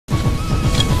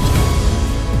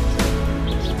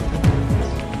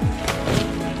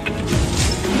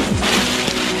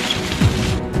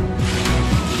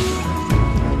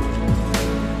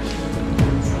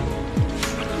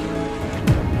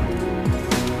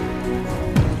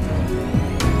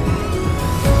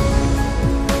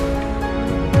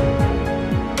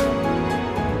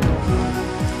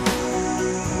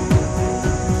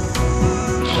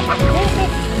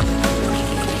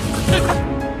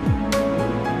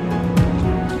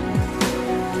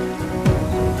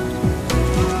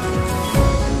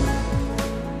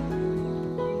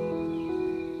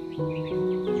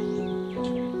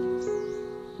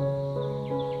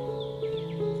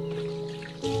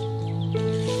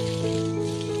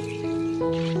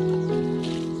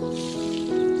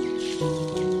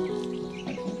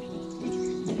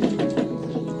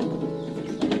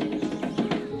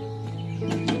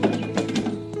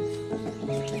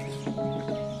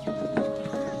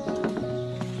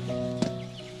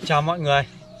Chào mọi người.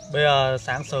 Bây giờ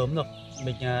sáng sớm rồi,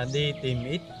 mình đi tìm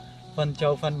ít phân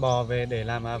trâu phân bò về để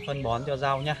làm phân bón cho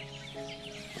rau nhá.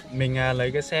 Mình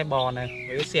lấy cái xe bò này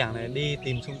với cái xẻng này đi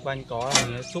tìm xung quanh có,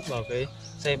 mình xúc vào cái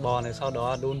xe bò này, sau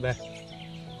đó đun về.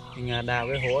 Mình đào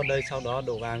cái hố ở đây, sau đó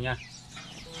đổ vào nha.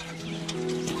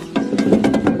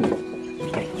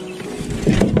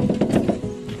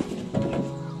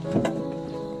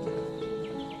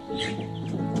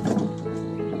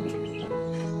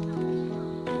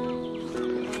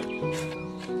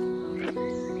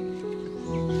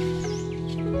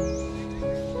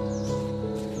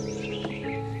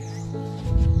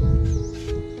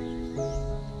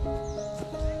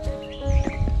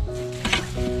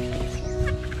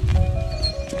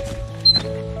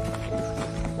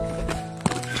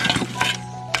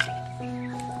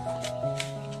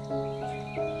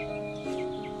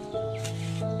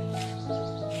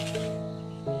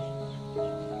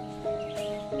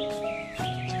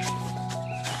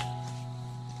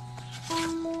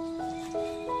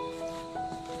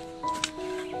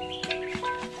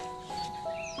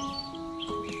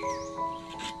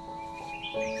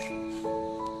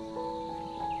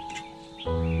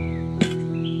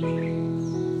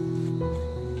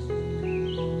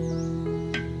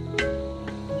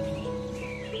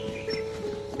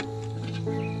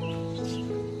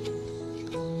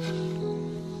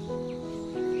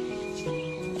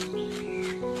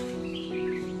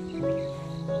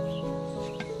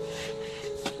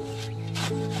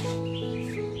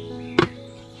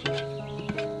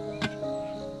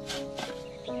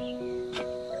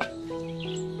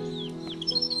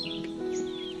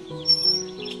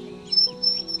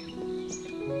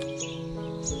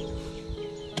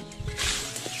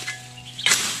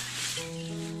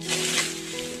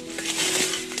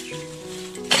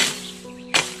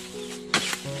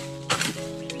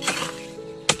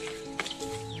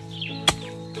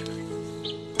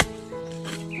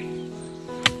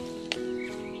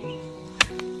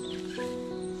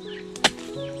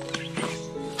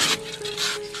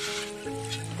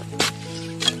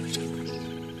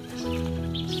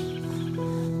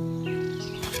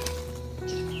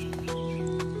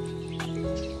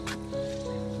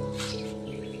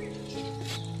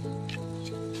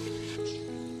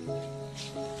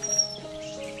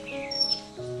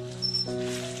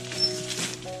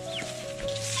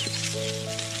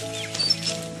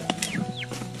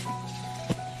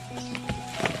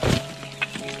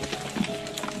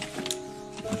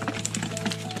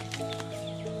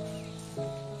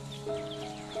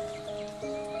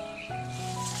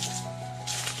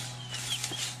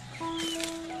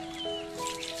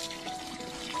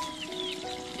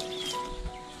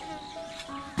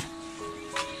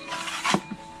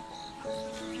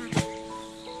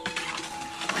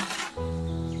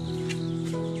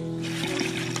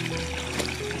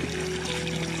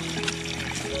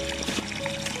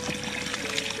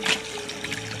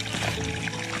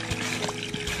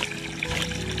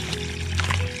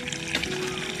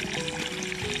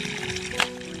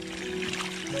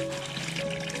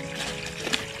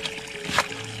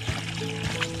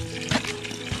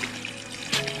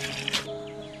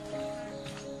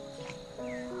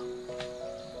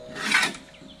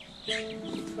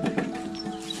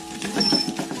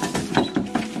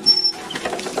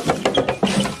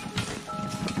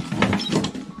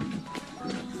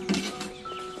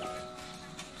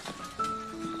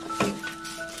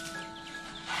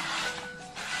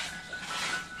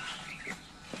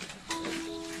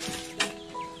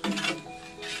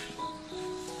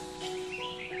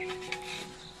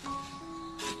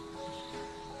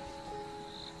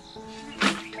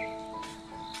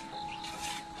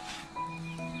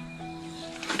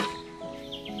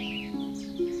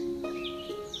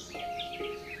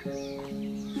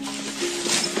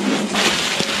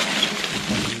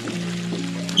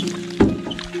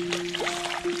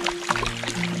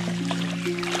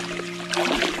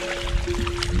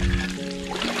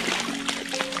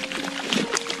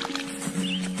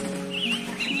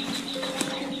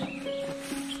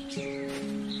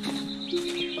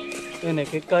 Đây này,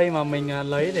 cái cây mà mình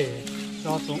lấy để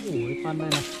cho xuống ủ cái phân đây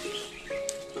này.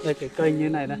 Đây cái cây như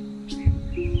này đây.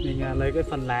 Mình lấy cái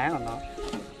phần lá của nó.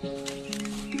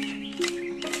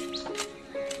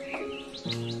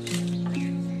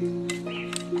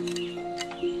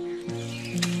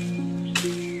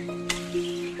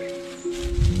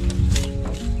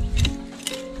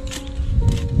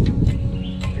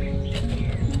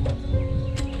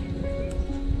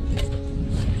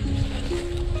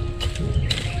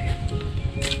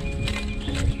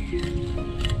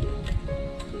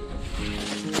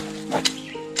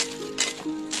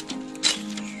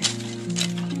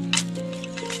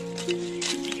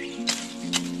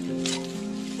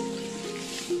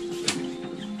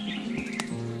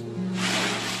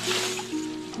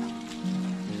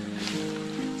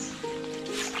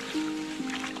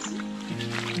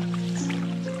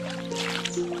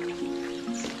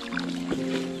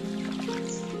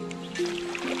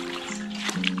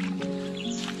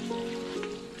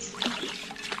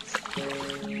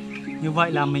 Như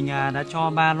vậy là mình đã cho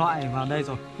 3 loại vào đây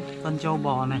rồi. Phân trâu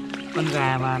bò này, phân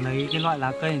gà và lấy cái loại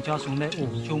lá cây cho xuống đây ủ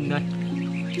chung đây.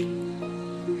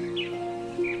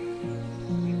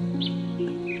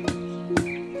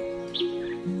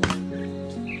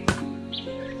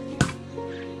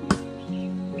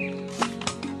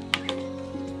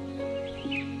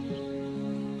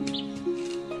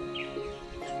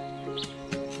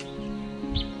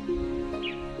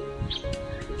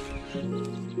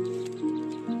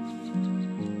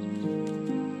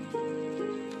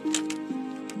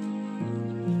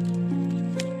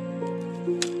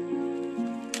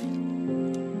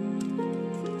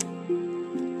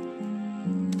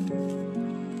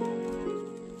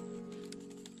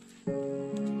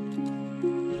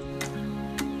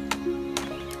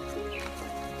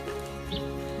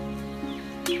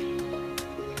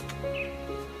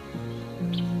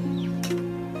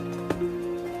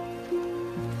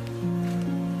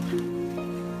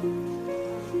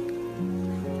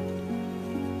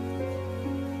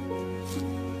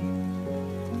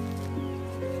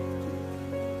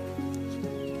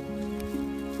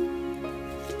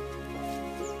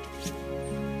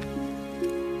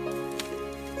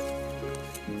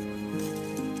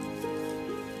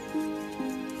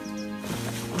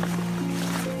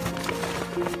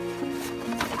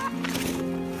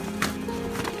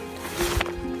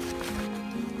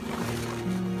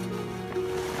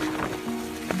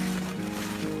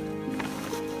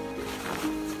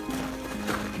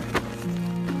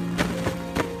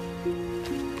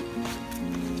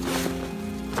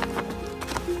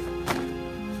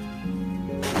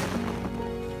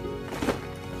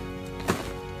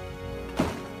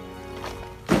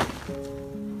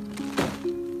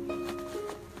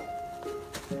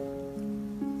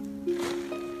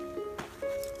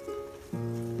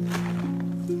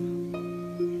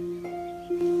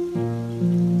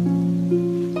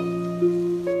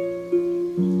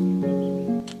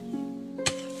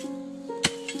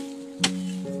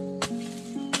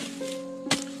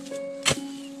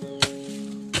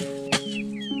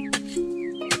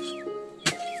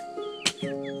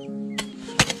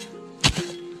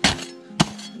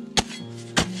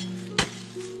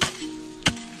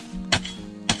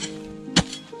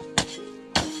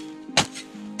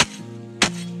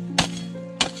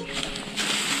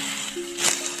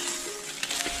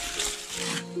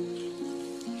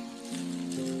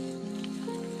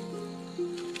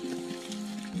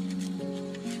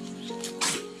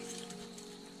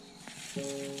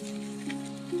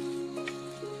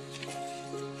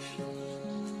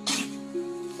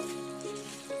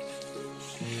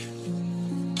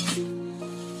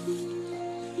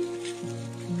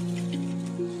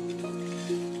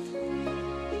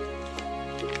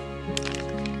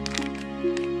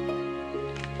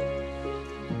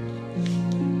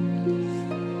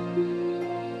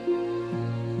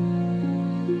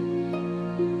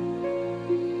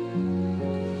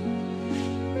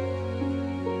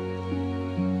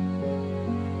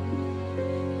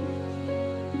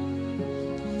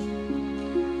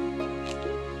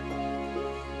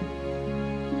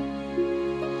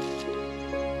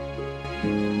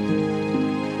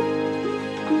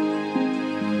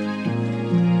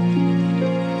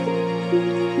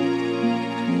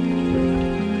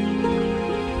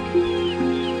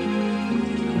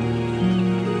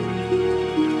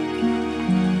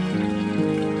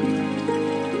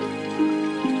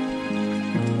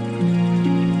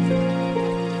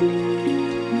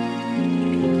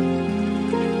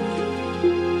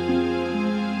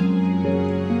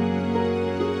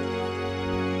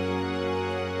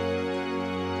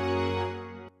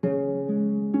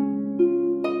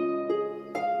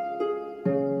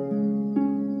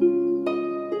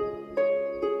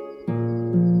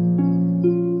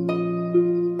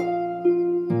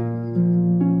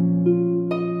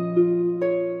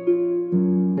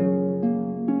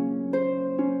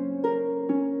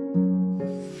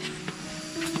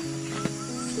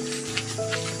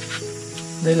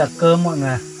 Đây là cơm mọi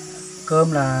người.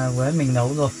 Cơm là với mình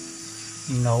nấu rồi.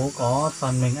 Mình nấu có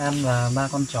phần mình ăn và 3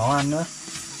 con chó ăn nữa.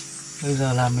 Bây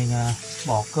giờ là mình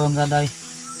bỏ cơm ra đây.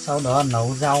 Sau đó là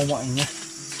nấu rau mọi người nhé.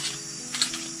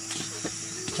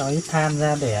 Cho ít than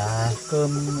ra để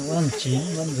cơm vẫn chín,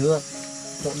 vẫn giữ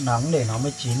độ nóng để nó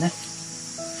mới chín đấy.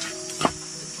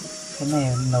 Cái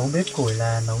này nấu bếp củi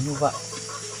là nấu như vậy.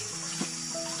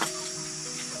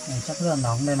 Này chắc rất là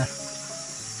nóng đây này.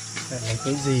 Phải lấy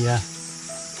cái gì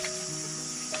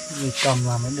gì cầm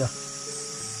vào mới được.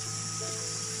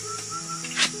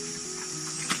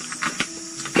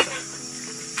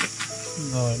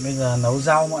 Rồi bây giờ nấu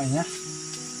rau mọi người nhé.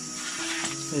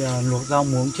 Bây giờ luộc rau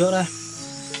muống trước đây.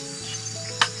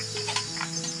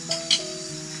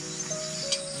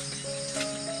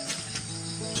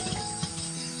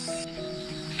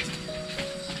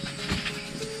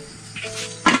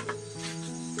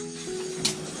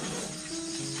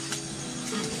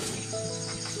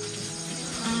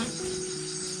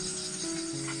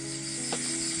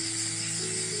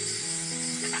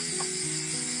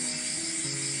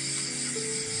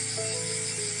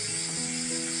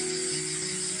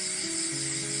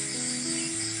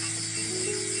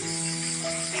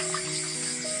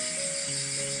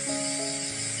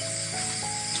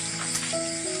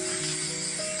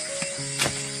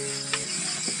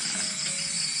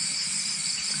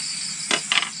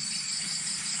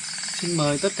 Xin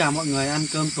mời tất cả mọi người ăn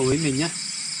cơm tối mình nhé.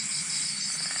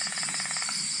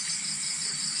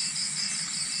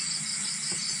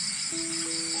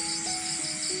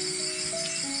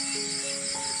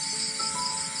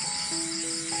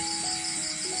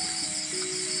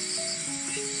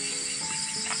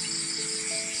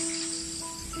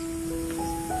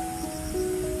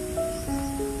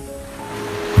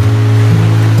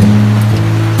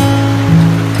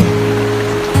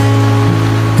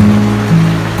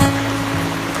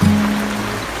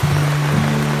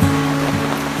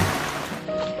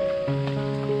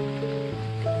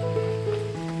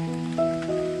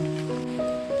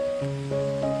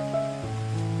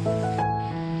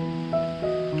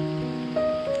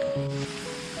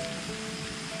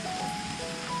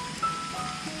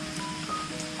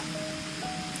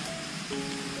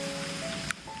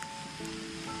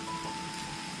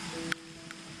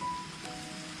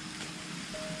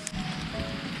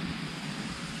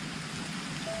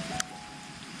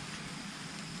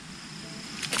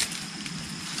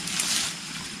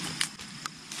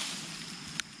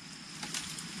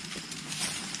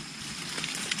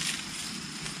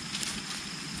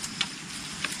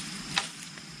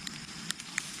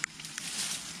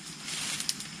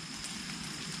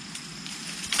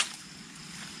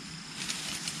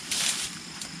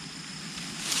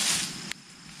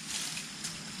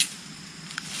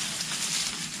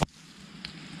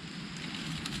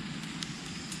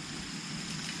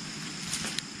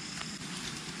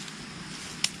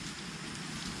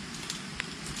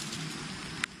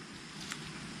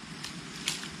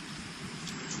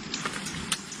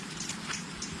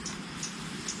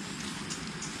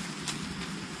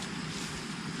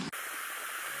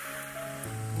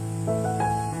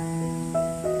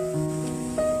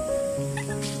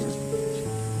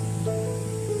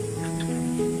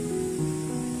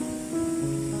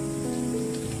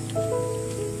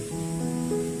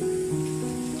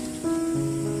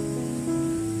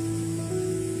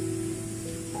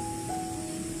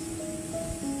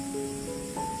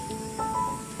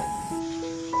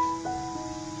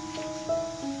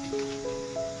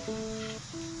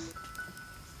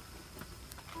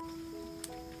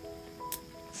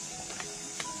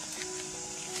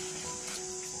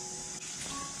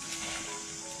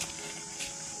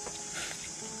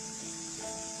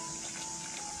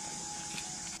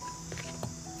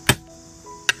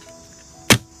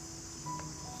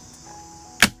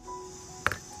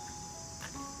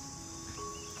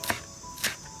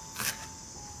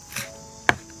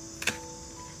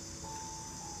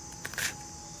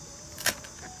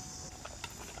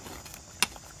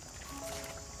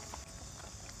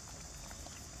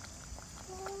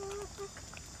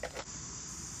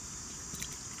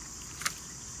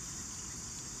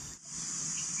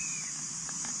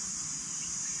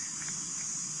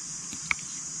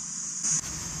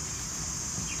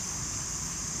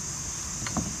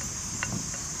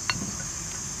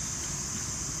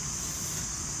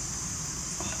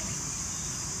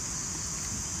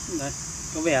 Đấy,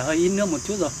 có vẻ hơi ít nước một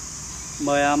chút rồi.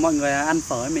 Mời mọi người ăn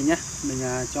phở với mình nhé. Mình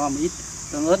cho một ít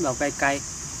tương ớt vào cay cay.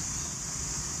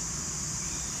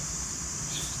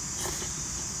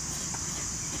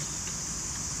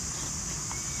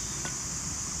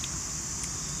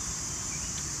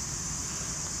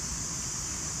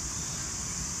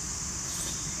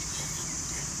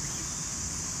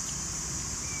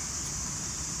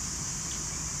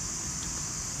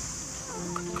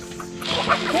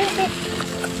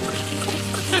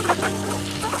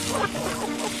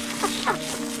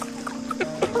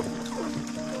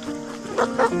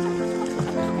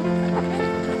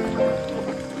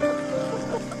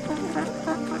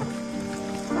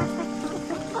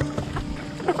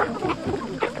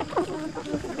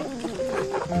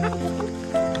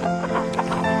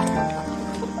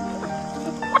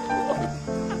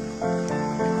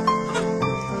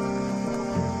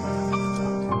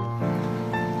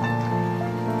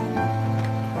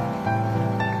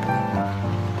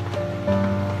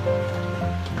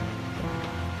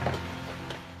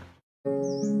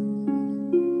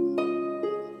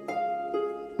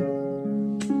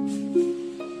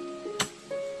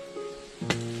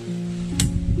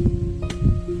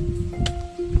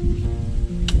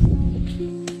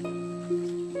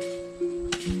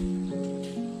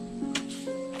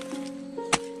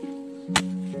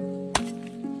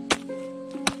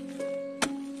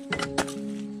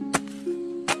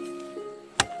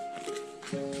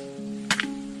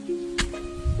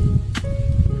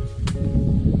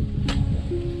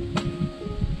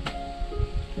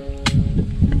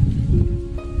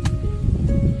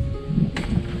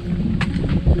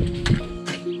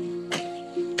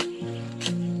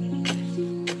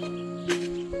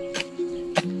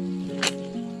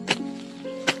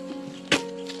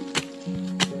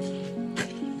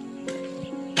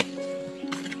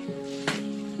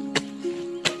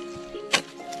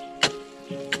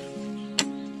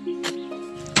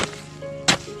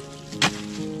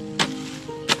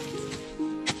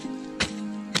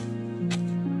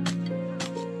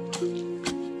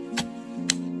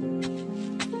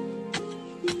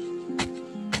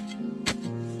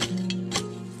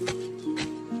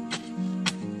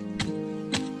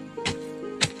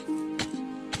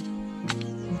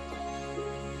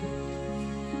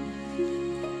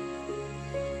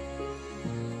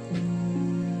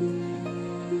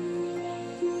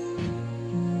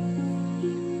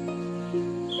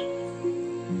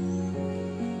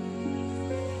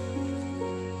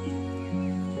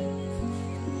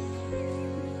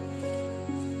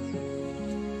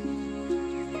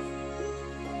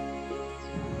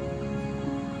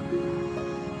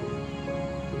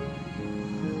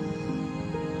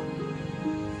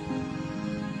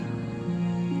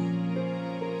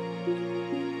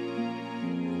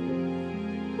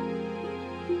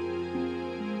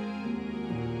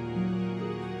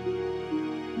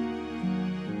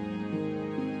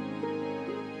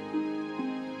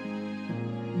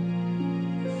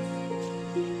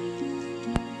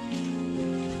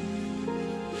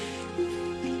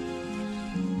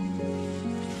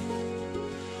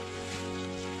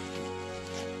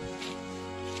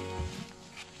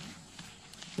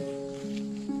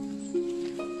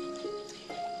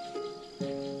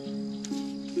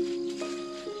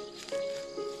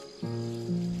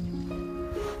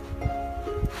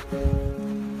 Những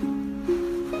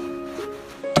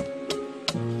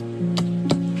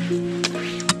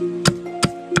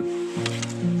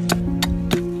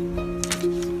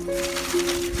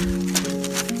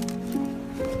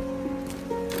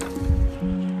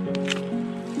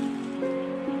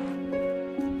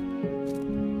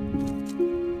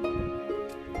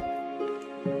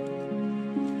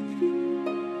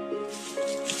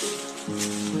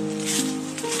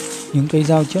cây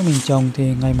rau trước mình trồng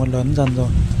thì ngày một lớn dần rồi.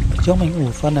 Trước mình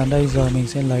ủ phân ở đây, giờ mình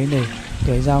sẽ lấy để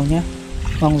tưới rau nhé.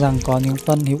 Mong rằng có những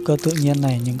phân hữu cơ tự nhiên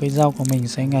này, những cây rau của mình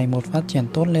sẽ ngày một phát triển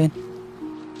tốt lên.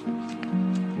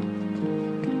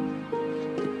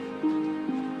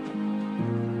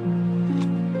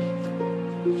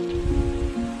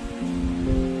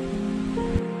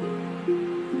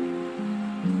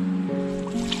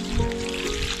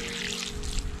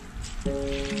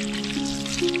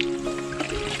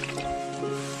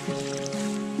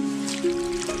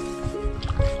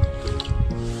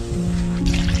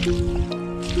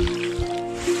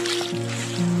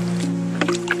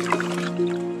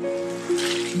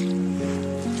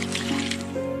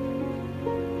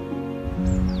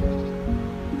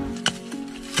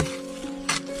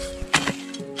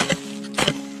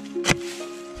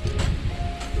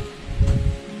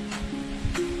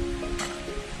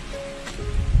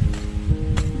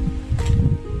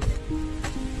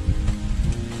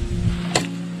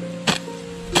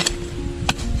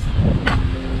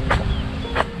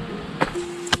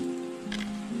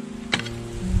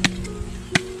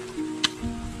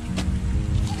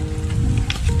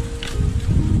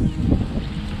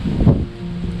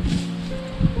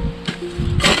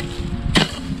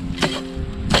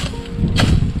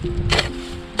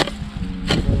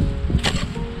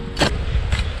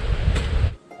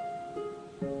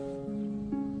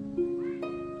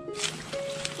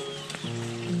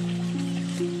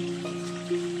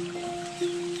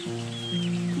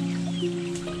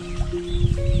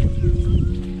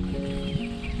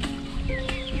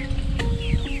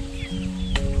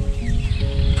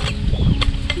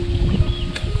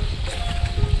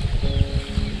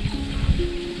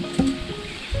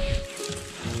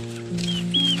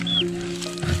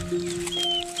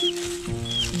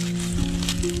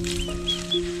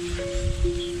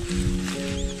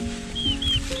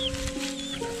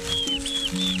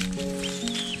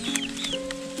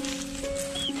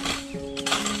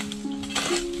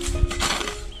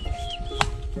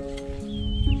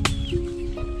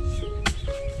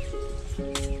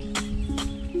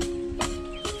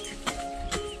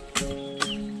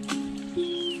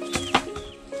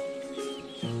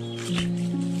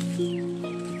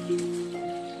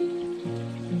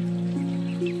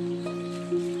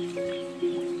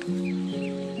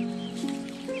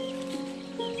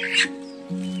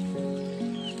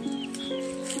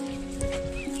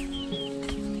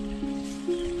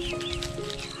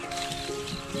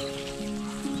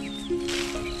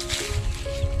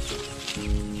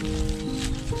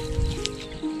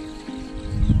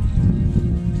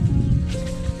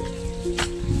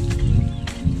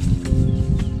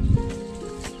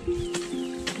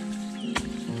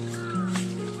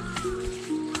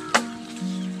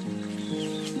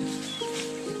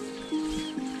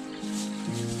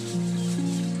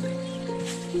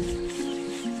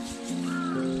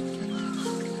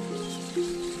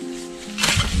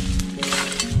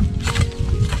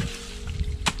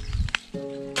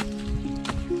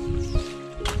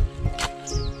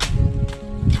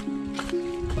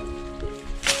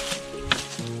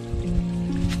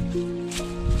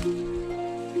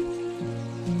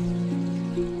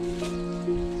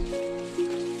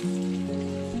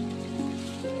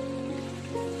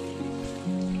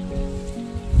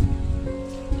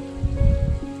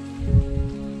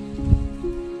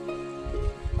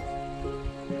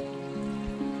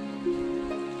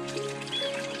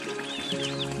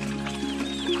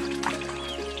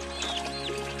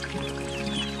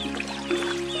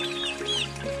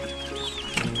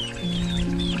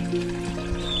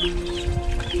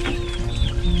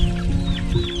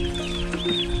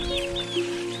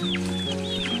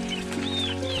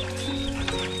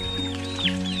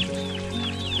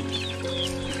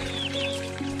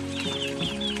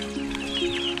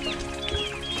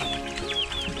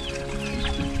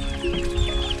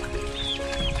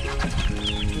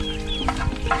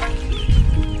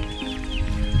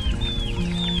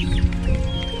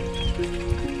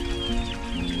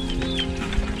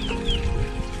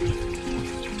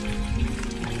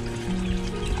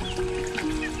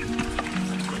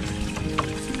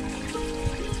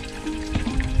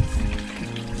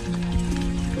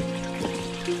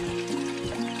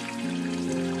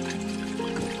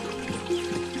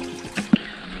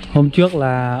 Hôm trước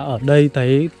là ở đây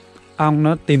thấy ong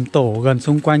nó tìm tổ gần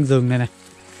xung quanh rừng này này.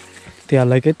 Thì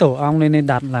lấy cái tổ ong lên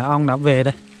đặt là ong đã về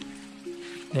đây.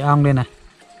 Để ong đây này.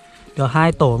 Được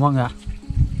 2 tổ mọi người ạ.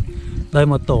 Đây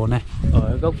một tổ này.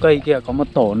 Ở gốc cây kia có một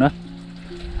tổ nữa.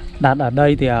 Đặt ở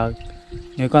đây thì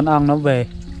nếu con ong nó về.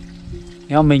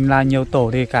 Nếu mà mình là nhiều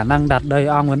tổ thì khả năng đặt đây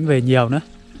ong vẫn về nhiều nữa.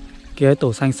 Kia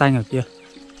tổ xanh xanh ở kia.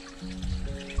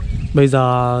 Bây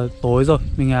giờ tối rồi,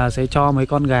 mình sẽ cho mấy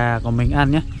con gà của mình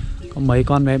ăn nhé. Có mấy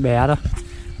con bé bé thôi.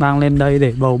 Mang lên đây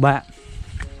để bầu bạn.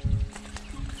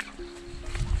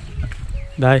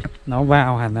 Đây, nó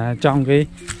vào hẳn trong cái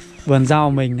vườn rau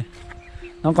mình này.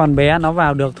 Nó còn bé nó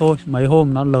vào được thôi. Mấy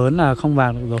hôm nó lớn là không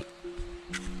vào được rồi.